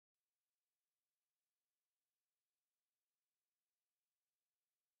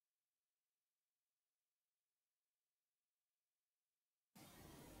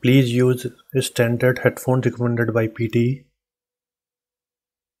Please use standard headphones recommended by PTE.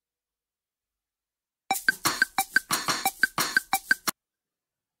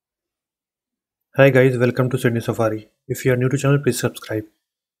 Hi guys, welcome to Sydney Safari. If you are new to channel, please subscribe.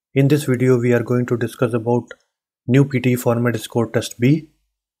 In this video, we are going to discuss about new PTE format score test B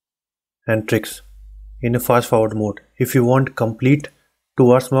and tricks in a fast forward mode. If you want complete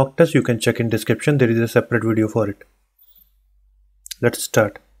 2 hours mock test, you can check in description. There is a separate video for it. Let's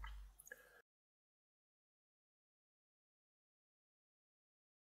start.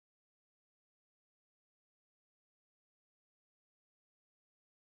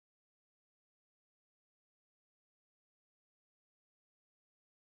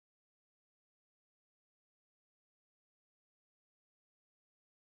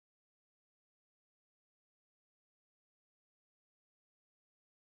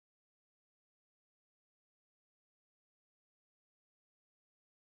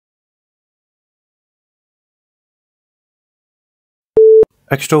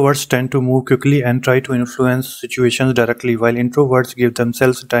 Extroverts tend to move quickly and try to influence situations directly, while introverts give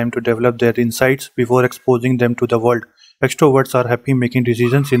themselves time to develop their insights before exposing them to the world. Extroverts are happy making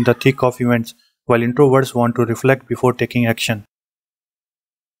decisions in the thick of events, while introverts want to reflect before taking action.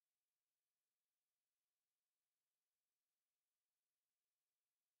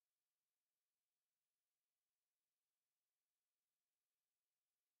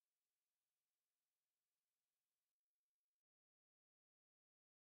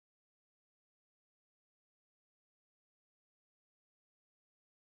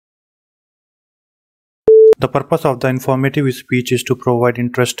 The purpose of the informative speech is to provide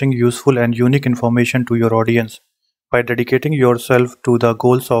interesting, useful, and unique information to your audience. By dedicating yourself to the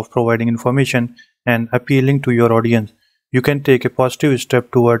goals of providing information and appealing to your audience, you can take a positive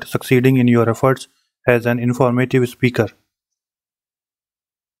step toward succeeding in your efforts as an informative speaker.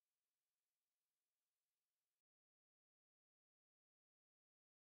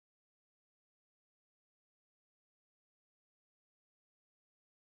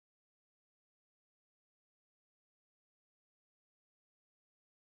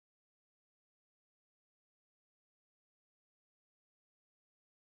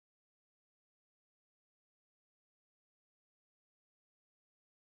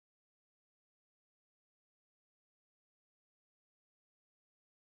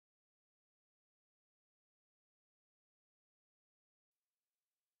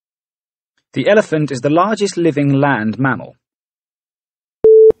 The elephant is the largest living land mammal.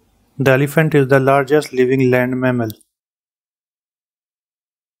 The elephant is the largest living land mammal.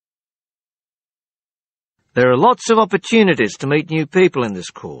 There are lots of opportunities to meet new people in this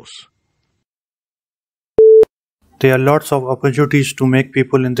course. There are lots of opportunities to make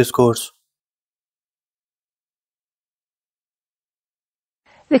people in this course.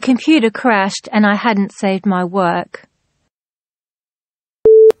 The computer crashed and I hadn't saved my work.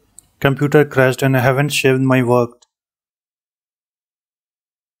 Computer crashed and I haven't saved my work.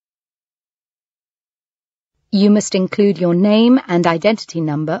 You must include your name and identity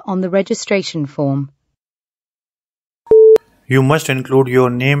number on the registration form. You must include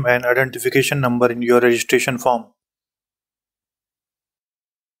your name and identification number in your registration form.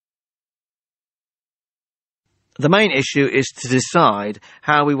 The main issue is to decide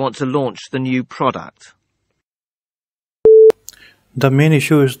how we want to launch the new product. The main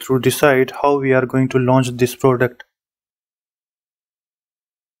issue is to decide how we are going to launch this product.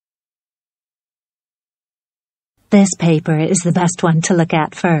 This paper is the best one to look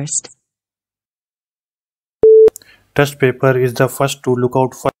at first. Test paper is the first to look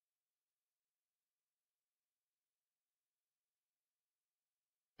out for.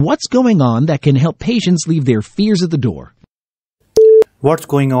 What's going on that can help patients leave their fears at the door? What's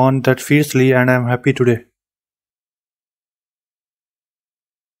going on that fiercely and I am happy today?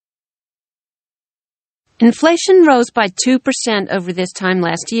 Inflation rose by 2% over this time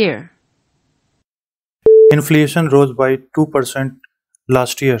last year. Inflation rose by 2%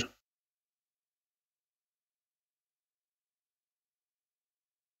 last year.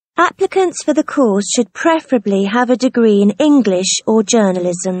 Applicants for the course should preferably have a degree in English or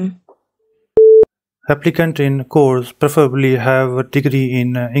journalism. Applicant in course preferably have a degree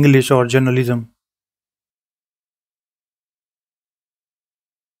in English or journalism.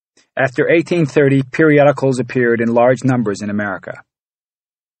 After 1830, periodicals appeared in large numbers in America.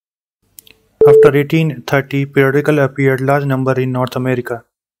 After 1830, periodical appeared large number in North America.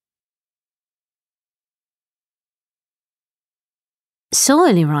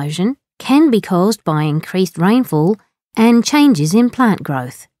 Soil erosion can be caused by increased rainfall and changes in plant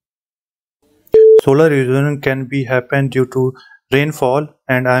growth. Solar erosion can be happen due to rainfall,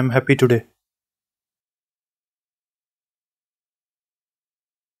 and I am happy today.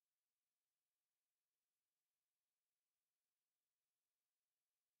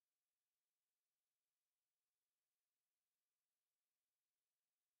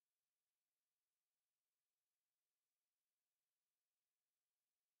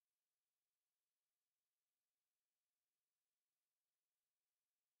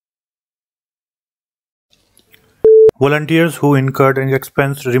 Volunteers who incurred any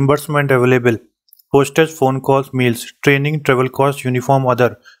expense reimbursement available. Postage, phone calls, meals, training, travel costs, uniform,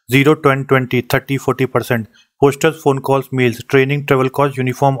 other. 0, 10, 20, 30, 40%. Postage, phone calls, meals, training, travel costs,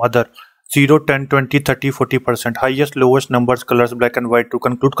 uniform, other. 0, 10, 20, 30, 40%. Highest, lowest numbers, colors, black and white to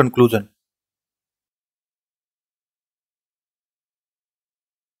conclude conclusion.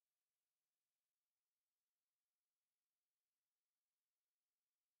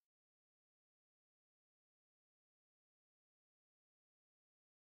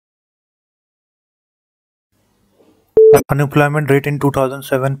 Unemployment rate in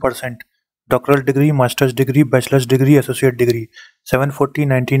 2007%. Doctoral degree, master's degree, bachelor's degree, associate degree. 740,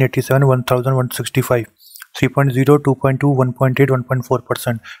 1987, 1165. 3.0, 2.2, 1.8,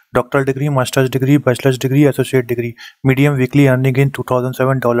 1.4%. Doctoral degree, master's degree, bachelor's degree, associate degree. Median weekly earning in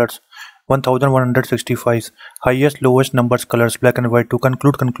 2007 dollars. 1165. Highest, lowest numbers, colors, black and white to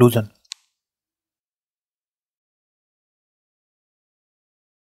conclude conclusion.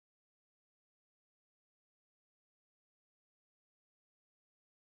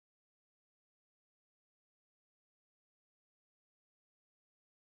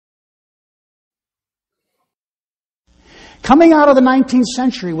 Coming out of the 19th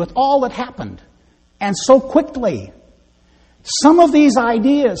century with all that happened, and so quickly, some of these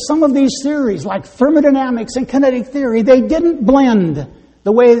ideas, some of these theories, like thermodynamics and kinetic theory, they didn't blend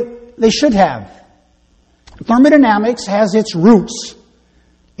the way they should have. Thermodynamics has its roots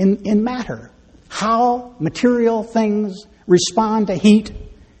in matter, how material things respond to heat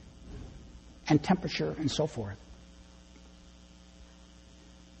and temperature and so forth.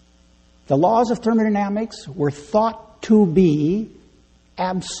 The laws of thermodynamics were thought to be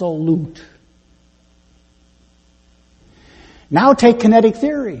absolute. Now take kinetic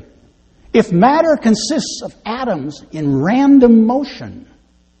theory. If matter consists of atoms in random motion,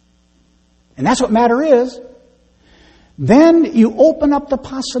 and that's what matter is, then you open up the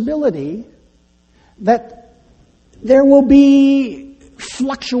possibility that there will be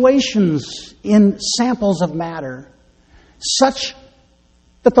fluctuations in samples of matter such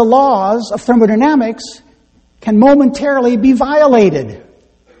that the laws of thermodynamics can momentarily be violated.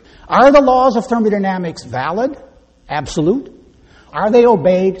 Are the laws of thermodynamics valid? Absolute? Are they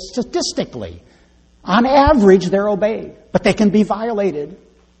obeyed statistically? On average, they're obeyed, but they can be violated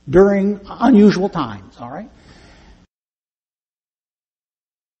during unusual times, all right?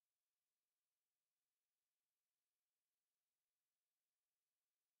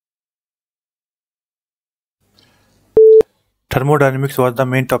 Thermodynamics was the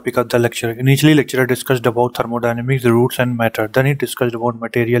main topic of the lecture. Initially, lecturer discussed about thermodynamics, the roots and matter. Then he discussed about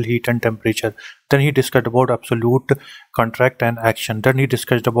material, heat and temperature. Then he discussed about absolute, contract and action. Then he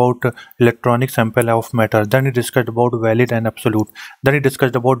discussed about electronic sample of matter. Then he discussed about valid and absolute. Then he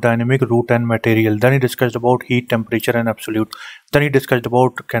discussed about dynamic, root and material. Then he discussed about heat, temperature and absolute. Then he discussed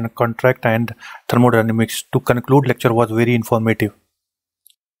about contract and thermodynamics. To conclude, lecture was very informative.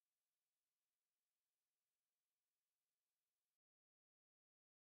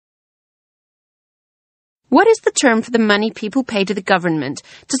 What is the term for the money people pay to the government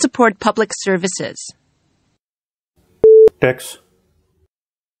to support public services? Tax.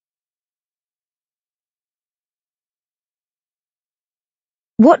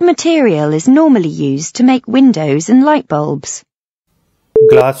 What material is normally used to make windows and light bulbs?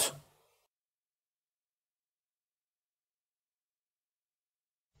 Glass.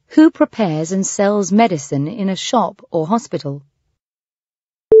 Who prepares and sells medicine in a shop or hospital?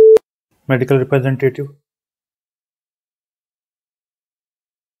 Medical representative.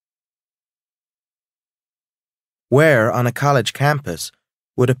 Where on a college campus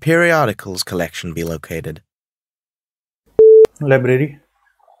would a periodicals collection be located? Library.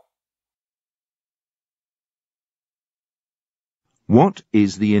 What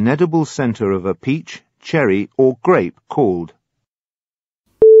is the inedible center of a peach, cherry, or grape called?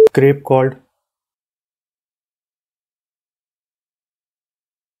 Grape called.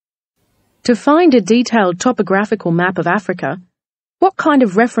 To find a detailed topographical map of Africa, what kind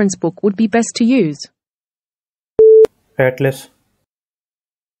of reference book would be best to use? Atlas.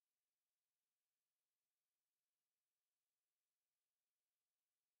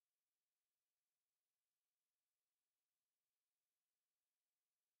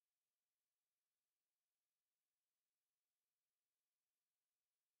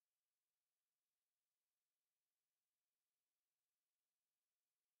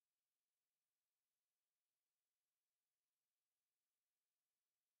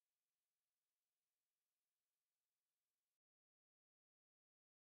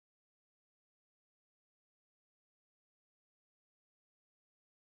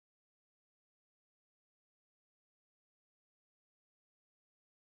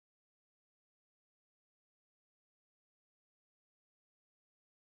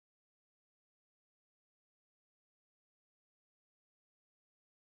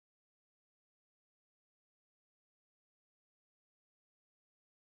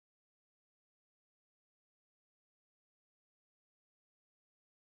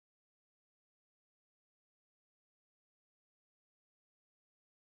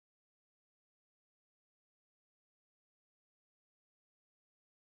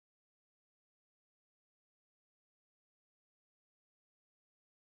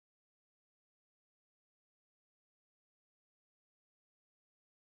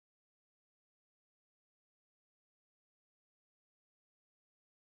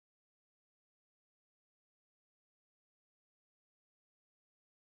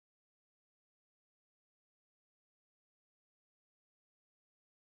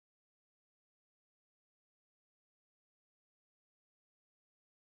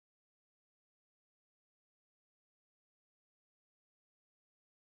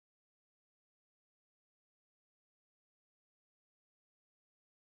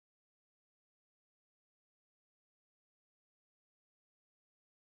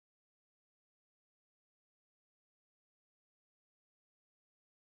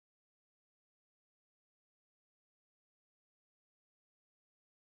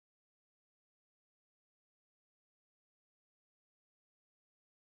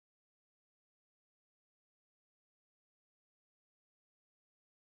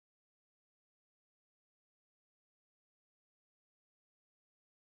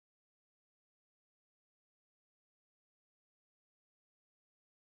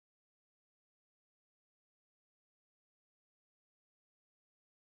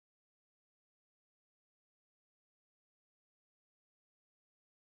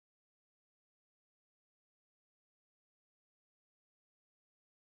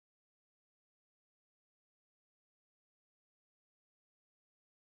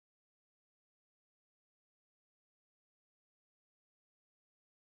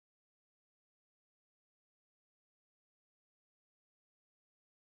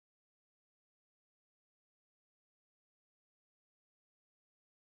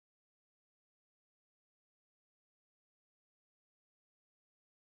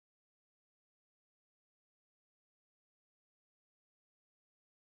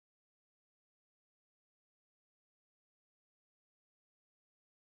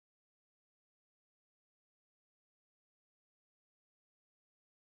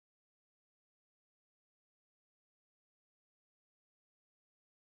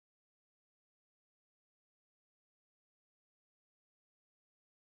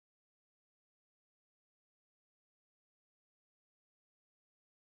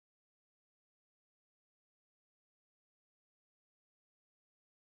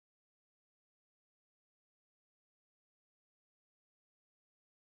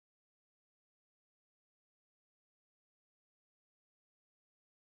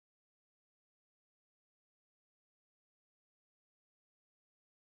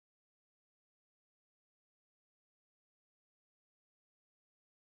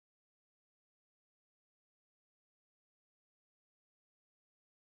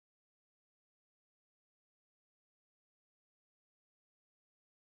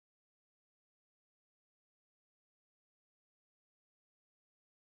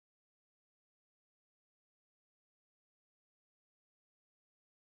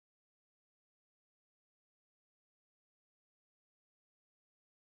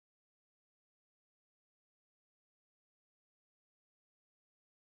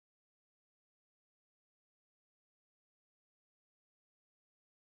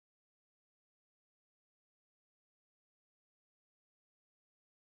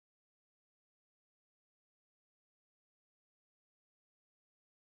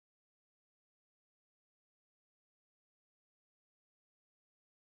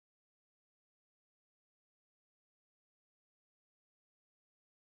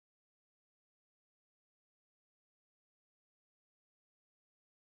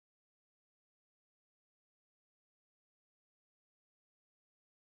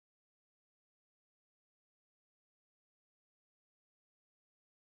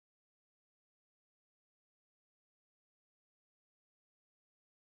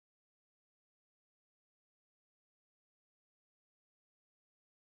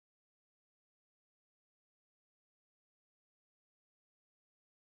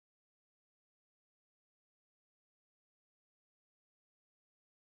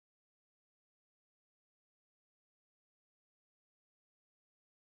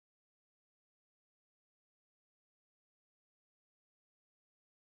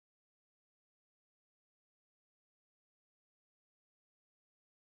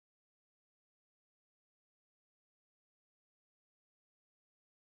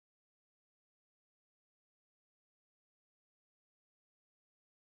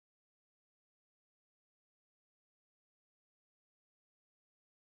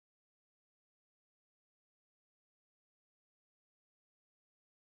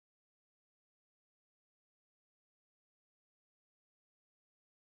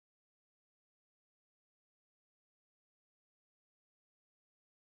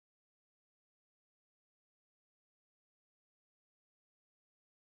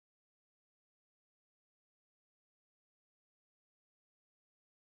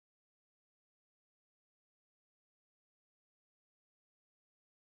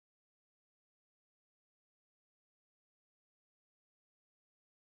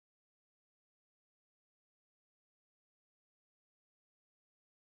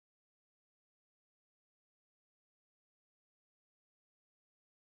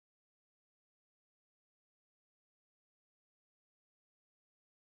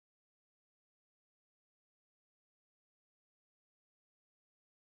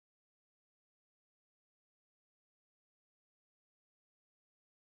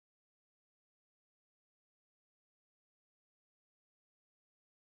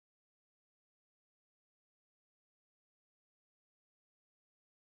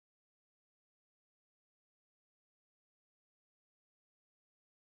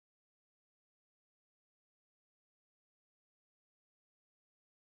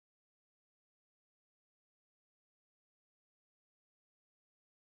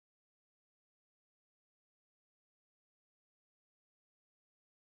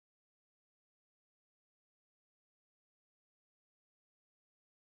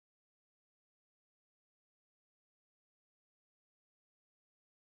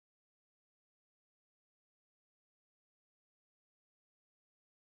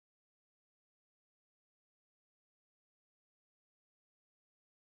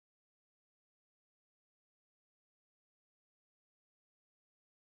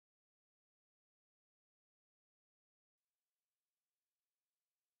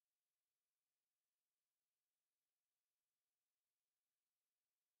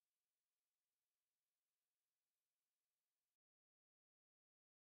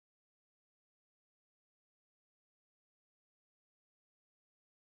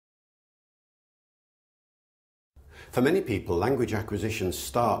 For many people, language acquisition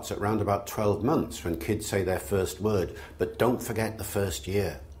starts at around about 12 months when kids say their first word, but don't forget the first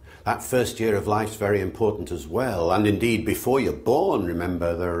year. That first year of life is very important as well, and indeed before you're born,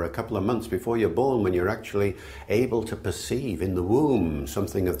 remember, there are a couple of months before you're born when you're actually able to perceive in the womb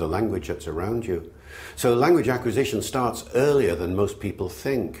something of the language that's around you. So language acquisition starts earlier than most people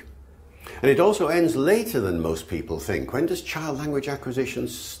think. And it also ends later than most people think. When does child language acquisition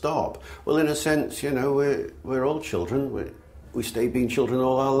stop? Well, in a sense, we're all children. We stay being children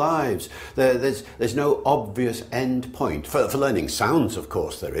all our lives. There's no obvious end point. For learning sounds, of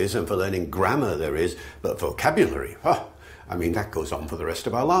course, there is, and for learning grammar, there is, but vocabulary, that goes on for the rest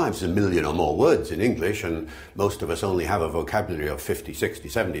of our lives. 1 million or more words in English, and most of us only have a vocabulary of 50, 60,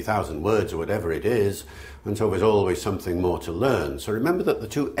 70,000 words or whatever it is, and so there's always something more to learn. So remember that the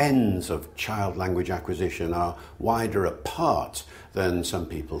two ends of child language acquisition are wider apart than some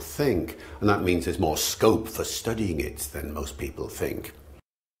people think, and that means there's more scope for studying it than most people think.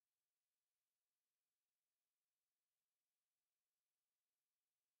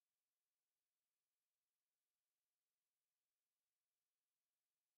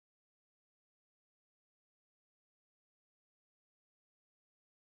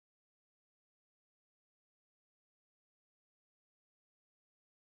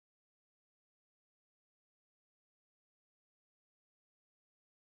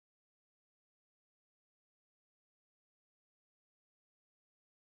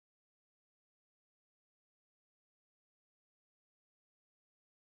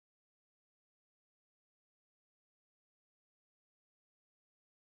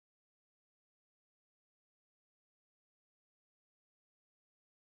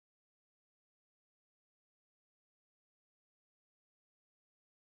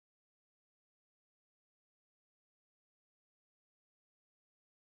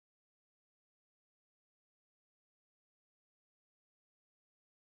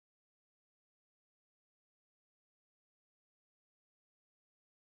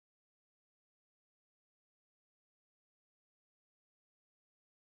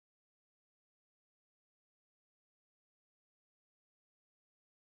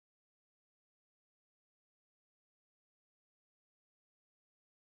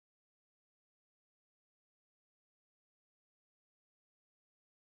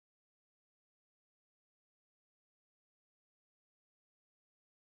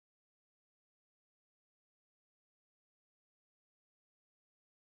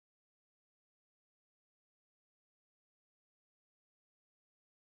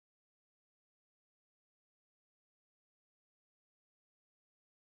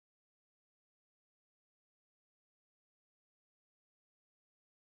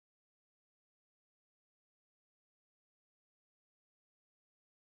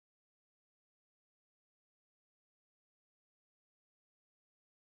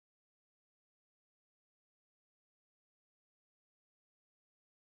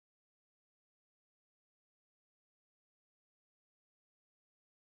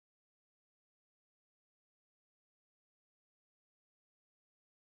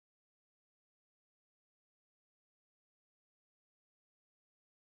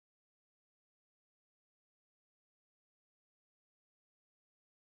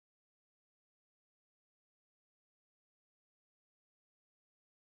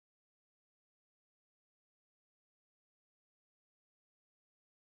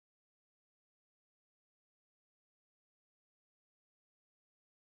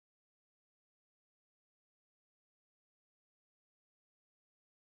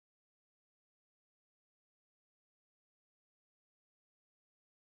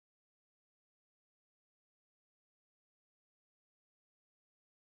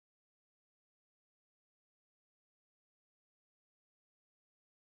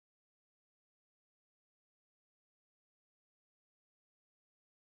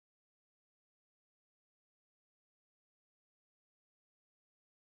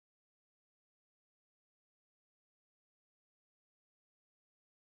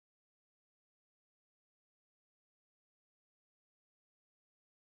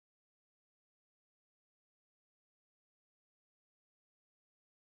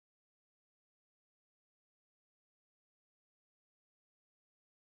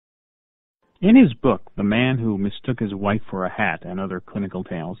 In his book, The Man Who Mistook His Wife for a Hat and Other Clinical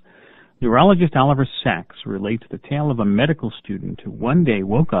Tales, neurologist Oliver Sacks relates the tale of a medical student who one day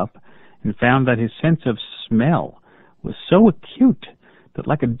woke up and found that his sense of smell was so acute that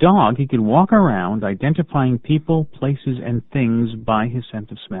like a dog he could walk around identifying people, places, and things by his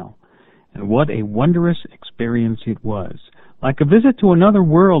sense of smell. And what a wondrous experience it was. Like a visit to another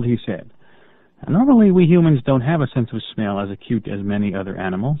world, he said. And normally, we humans don't have a sense of smell as acute as many other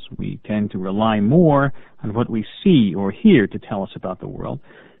animals. We tend to rely more on what we see or hear to tell us about the world.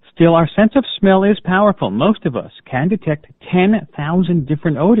 Still, our sense of smell is powerful. Most of us can detect 10,000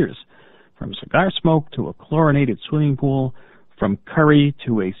 different odors, from cigar smoke to a chlorinated swimming pool, from curry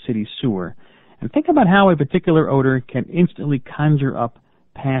to a city sewer. And think about how a particular odor can instantly conjure up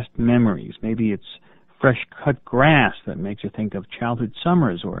past memories. Maybe it's fresh-cut grass that makes you think of childhood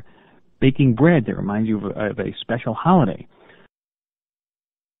summers, or baking bread that reminds you of a special holiday.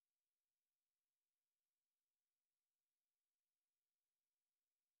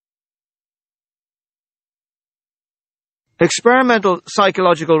 Experimental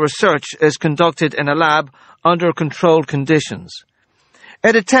psychological research is conducted in a lab under controlled conditions.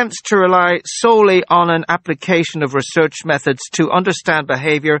 It attempts to rely solely on an application of research methods to understand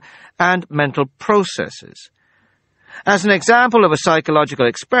behavior and mental processes. As an example of a psychological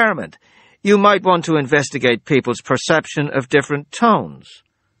experiment, you might want to investigate people's perception of different tones.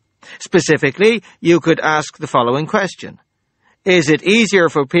 Specifically, you could ask the following question. Is it easier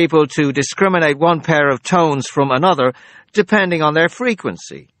for people to discriminate one pair of tones from another depending on their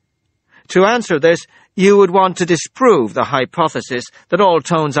frequency? To answer this, you would want to disprove the hypothesis that all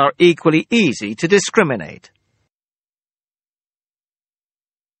tones are equally easy to discriminate.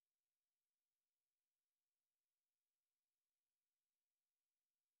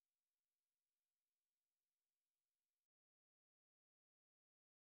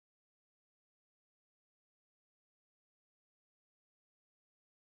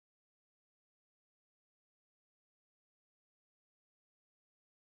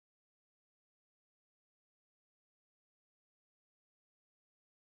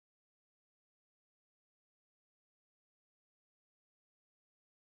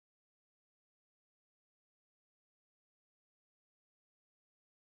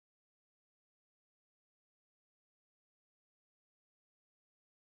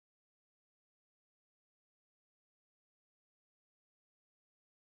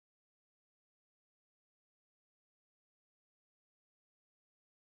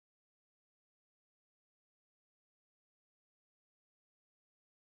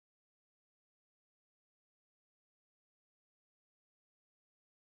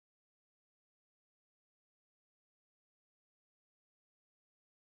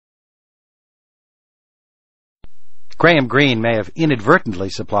 Graham Greene may have inadvertently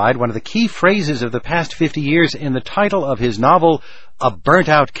supplied one of the key phrases of the past 50 years in the title of his novel, A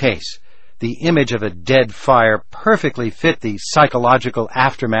Burnt-Out Case. The image of a dead fire perfectly fit the psychological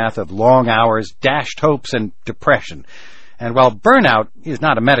aftermath of long hours, dashed hopes, and depression. And while burnout is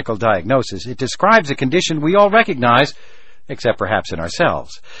not a medical diagnosis, it describes a condition we all recognize, except perhaps in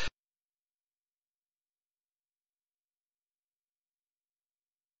ourselves.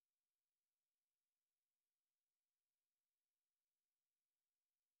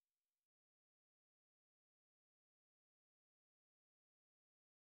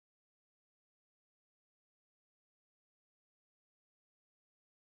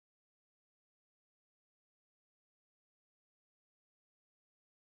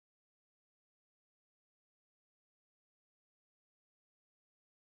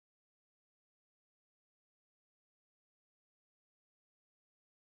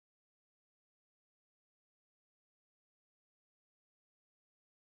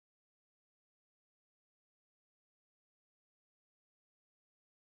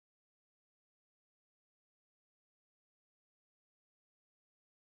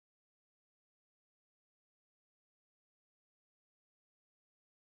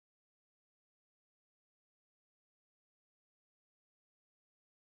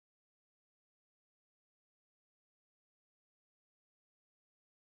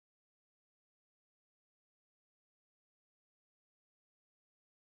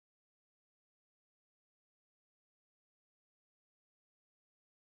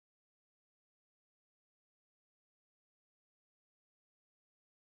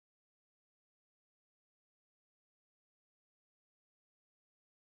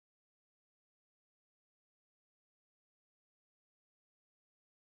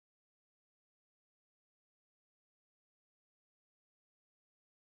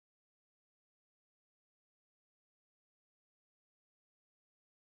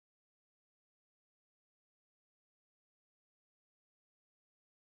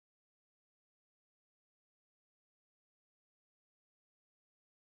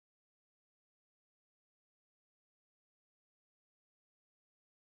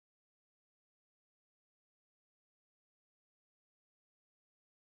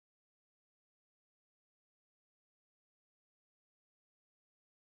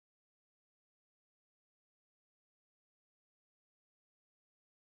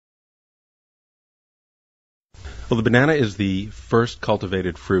 Well, the banana is the first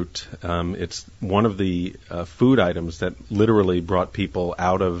cultivated fruit. It's one of the food items that literally brought people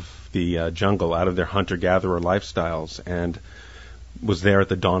out of the jungle, out of their hunter-gatherer lifestyles, and was there at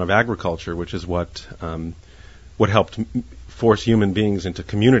the dawn of agriculture, which is what helped force human beings into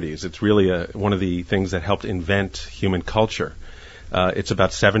communities. It's really one of the things that helped invent human culture. It's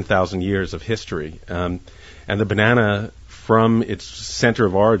about 7,000 years of history. And the banana, from its center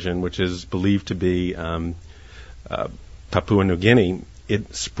of origin, which is believed to be Papua New Guinea,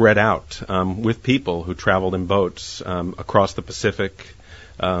 it spread out with people who traveled in boats across the Pacific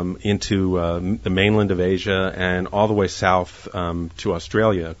into the mainland of Asia and all the way south to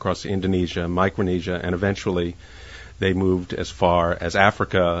Australia, across Indonesia, Micronesia, and eventually they moved as far as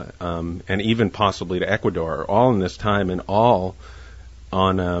Africa and even possibly to Ecuador, all in this time, and all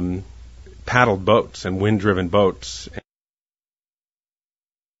on paddled boats and wind-driven boats.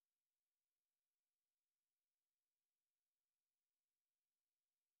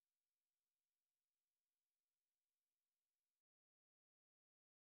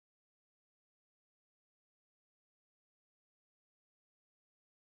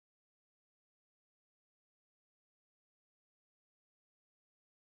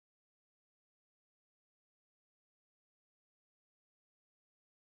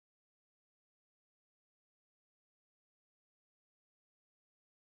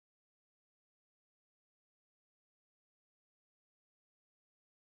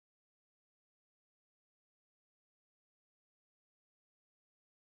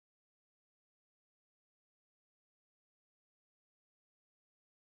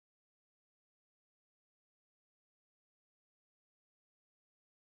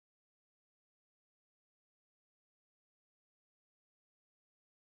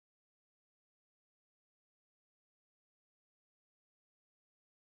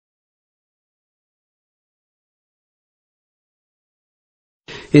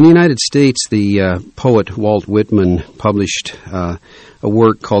 In the United States, the poet Walt Whitman published a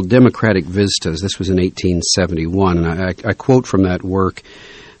work called Democratic Vistas. This was in 1871, and I quote from that work.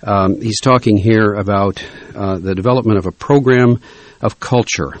 He's talking here about the development of a program of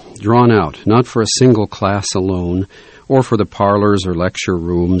culture drawn out, not for a single class alone, or for the parlors or lecture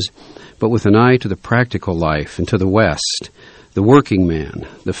rooms, but with an eye to the practical life and to the West, the working man,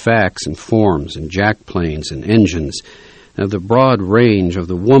 the facts and forms and jack planes and engines, of the broad range of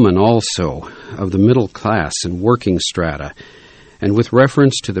the woman also, of the middle class and working strata, and with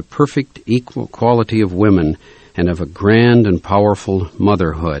reference to the perfect equal quality of women and of a grand and powerful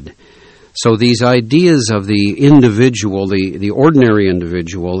motherhood. So these ideas of the individual, the ordinary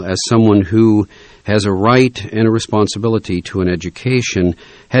individual, as someone who has a right and a responsibility to an education,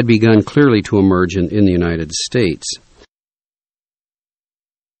 had begun clearly to emerge in the United States.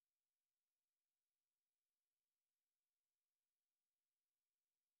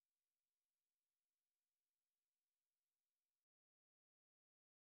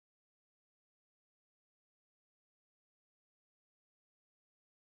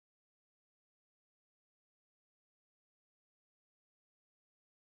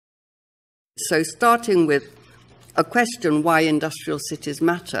 So starting with a question, why industrial cities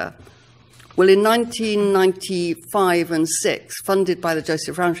matter. Well, in 1995 and 6, funded by the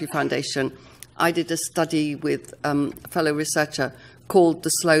Joseph Rowntree Foundation, I did a study with a fellow researcher called The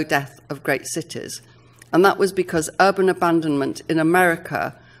Slow Death of Great Cities. And that was because urban abandonment in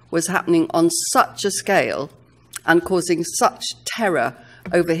America was happening on such a scale and causing such terror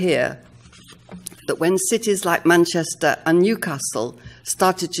over here that when cities like Manchester and Newcastle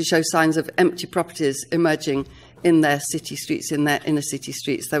started to show signs of empty properties emerging in their city streets, in their inner city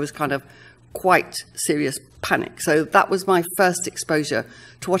streets, there was kind of quite serious panic. So that was my first exposure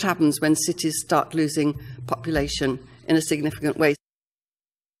to what happens when cities start losing population in a significant way.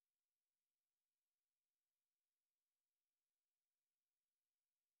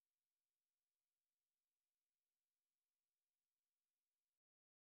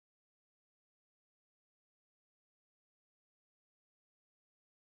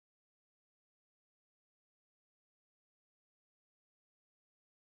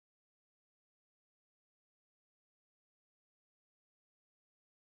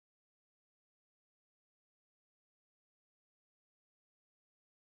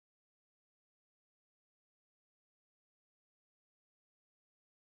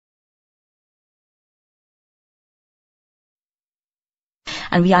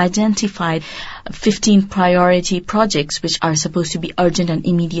 And we identified 15 priority projects which are supposed to be urgent and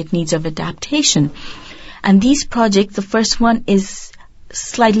immediate needs of adaptation. And these projects, the first one is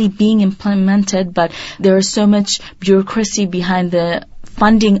slightly being implemented, but there is so much bureaucracy behind the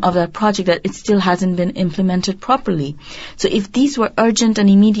funding of that project that it still hasn't been implemented properly. So if these were urgent and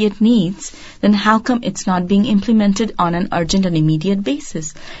immediate needs, then how come it's not being implemented on an urgent and immediate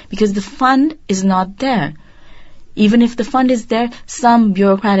basis? Because the fund is not there. Even if the fund is there, some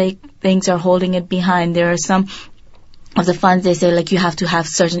bureaucratic things are holding it behind. There are some of the funds, they say, like, you have to have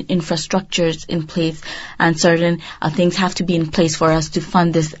certain infrastructures in place and certain things have to be in place for us to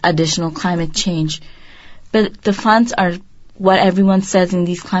fund this additional climate change. But the funds are, what everyone says in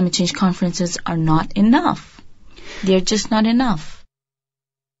these climate change conferences, are not enough. They're just not enough.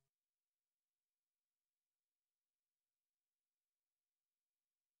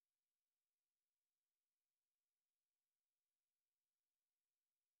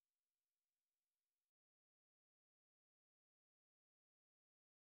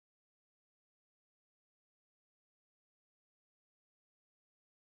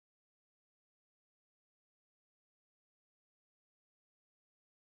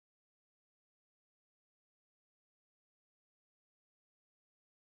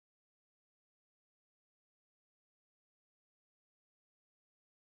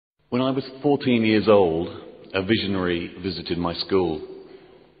 When I was 14 years old, a visionary visited my school.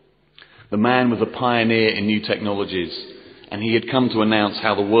 The man was a pioneer in new technologies, and he had come to announce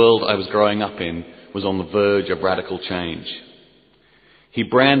how the world I was growing up in was on the verge of radical change. He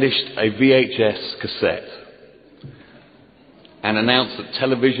brandished a VHS cassette and announced that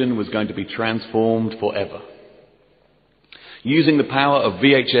television was going to be transformed forever. Using the power of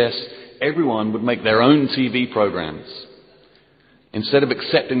VHS, everyone would make their own TV programs. Instead of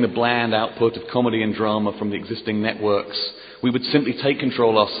accepting the bland output of comedy and drama from the existing networks, we would simply take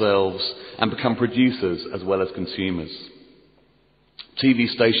control ourselves and become producers as well as consumers. TV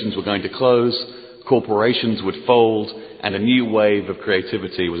stations were going to close, corporations would fold, and a new wave of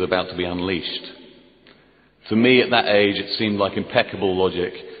creativity was about to be unleashed. To me, at that age, it seemed like impeccable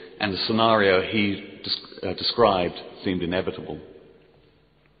logic, and the scenario he described seemed inevitable.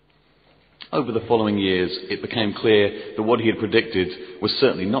 Over the following years, it became clear that what he had predicted was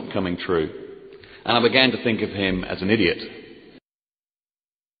certainly not coming true, and I began to think of him as an idiot.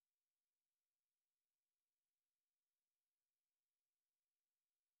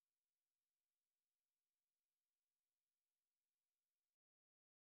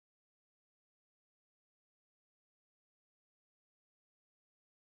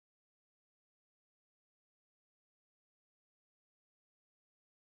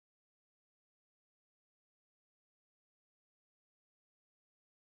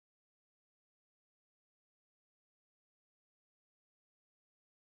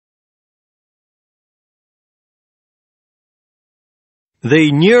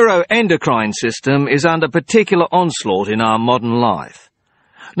 The neuroendocrine system is under particular onslaught in our modern life.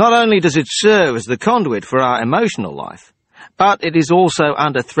 Not only does it serve as the conduit for our emotional life, but it is also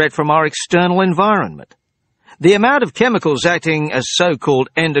under threat from our external environment. The amount of chemicals acting as so-called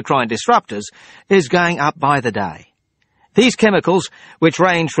endocrine disruptors is going up by the day. These chemicals, which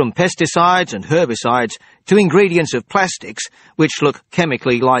range from pesticides and herbicides to ingredients of plastics, which look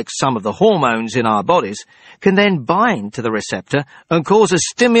chemically like some of the hormones in our bodies, can then bind to the receptor and cause a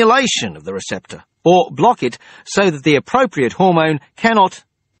stimulation of the receptor, or block it so that the appropriate hormone cannot.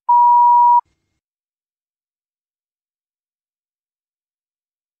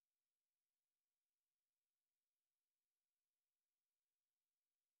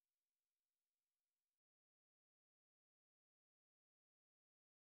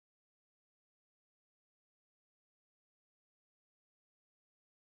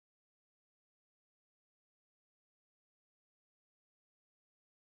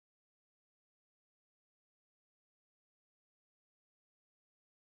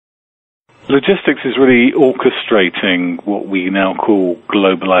 Logistics is really orchestrating what we now call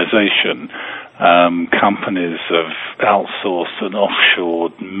globalization. Companies have outsourced and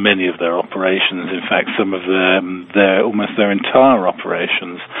offshored many of their operations. In fact, some of them, almost their entire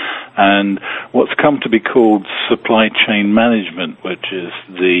operations. And what's come to be called supply chain management, which is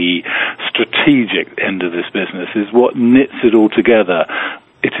the strategic end of this business, is what knits it all together.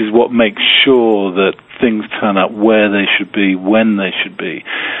 It is what makes sure that things turn up where they should be, when they should be.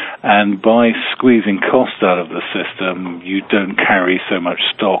 And by squeezing cost out of the system, you don't carry so much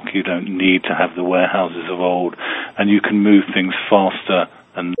stock, you don't need to have the warehouses of old, and you can move things faster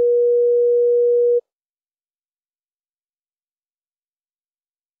and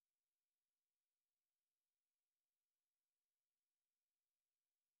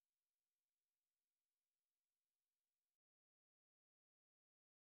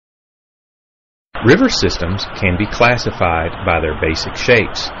River systems can be classified by their basic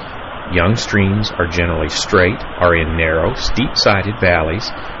shapes. Young streams are generally straight, are in narrow, steep-sided valleys,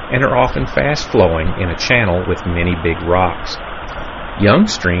 and are often fast-flowing in a channel with many big rocks. Young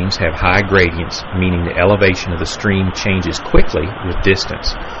streams have high gradients, meaning the elevation of the stream changes quickly with distance.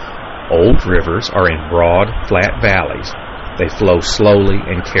 Old rivers are in broad, flat valleys. They flow slowly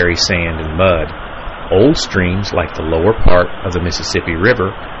and carry sand and mud. Old streams, like the lower part of the Mississippi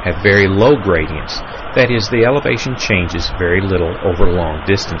River, have very low gradients. That is, the elevation changes very little over long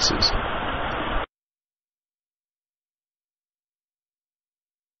distances.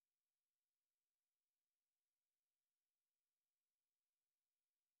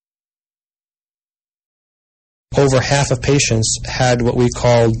 Over half of patients had what we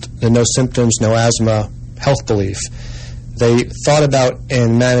called the no symptoms, no asthma health belief. They thought about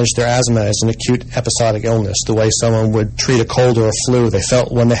and managed their asthma as an acute episodic illness, the way someone would treat a cold or a flu. They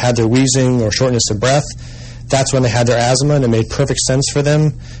felt when they had their wheezing or shortness of breath, that's when they had their asthma, and it made perfect sense for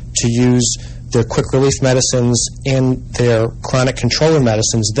them to use their quick relief medicines and their chronic controller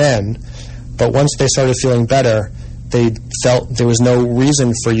medicines then. But once they started feeling better, they felt there was no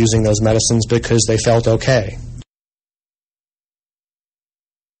reason for using those medicines because they felt okay.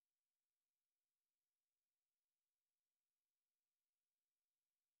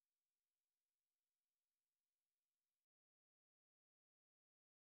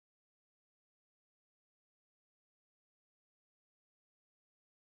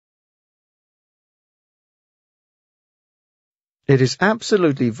 It is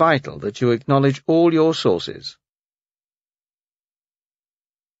absolutely vital that you acknowledge all your sources.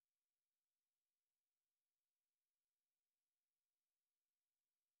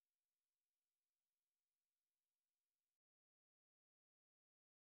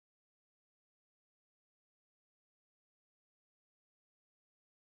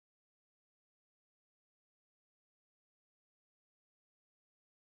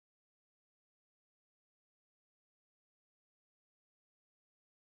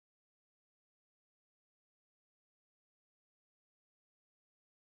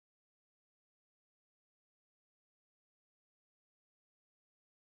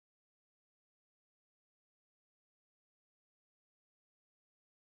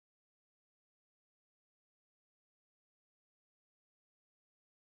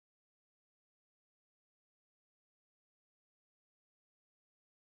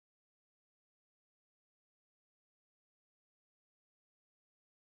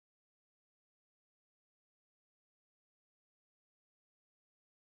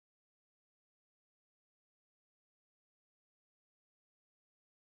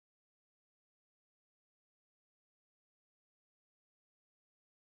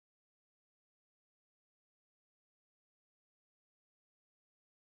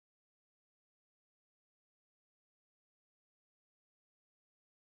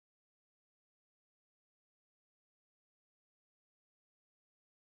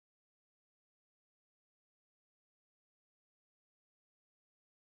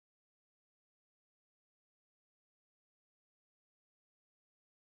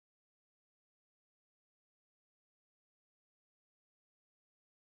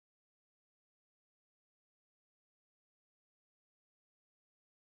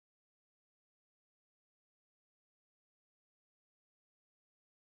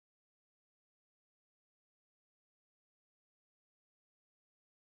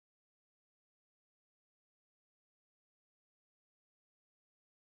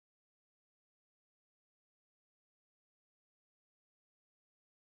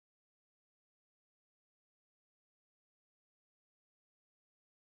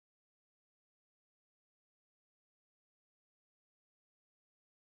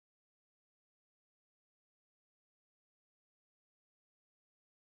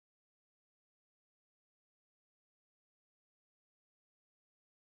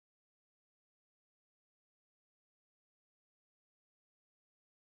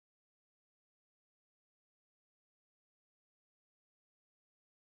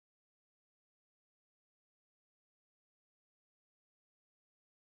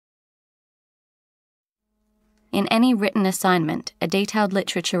 In any written assignment, a detailed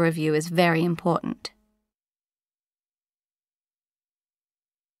literature review is very important.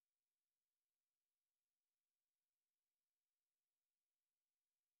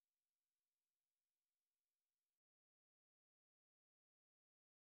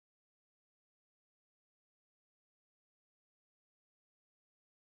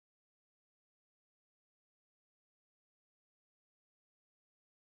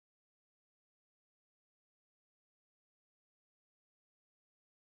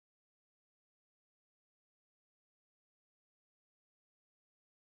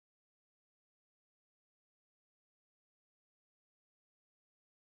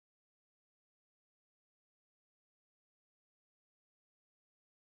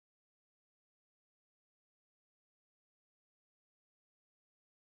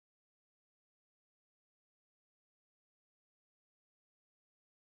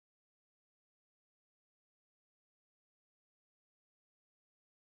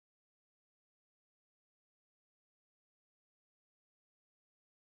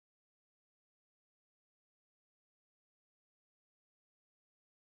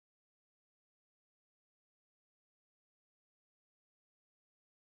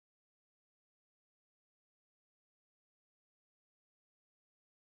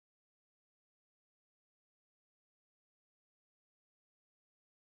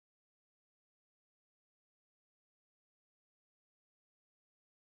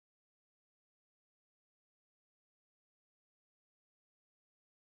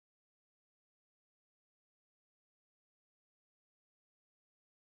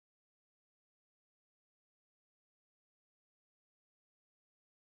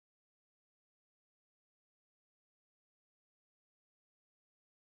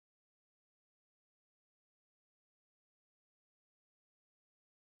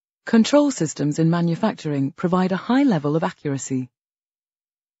 Control systems in manufacturing provide a high level of accuracy.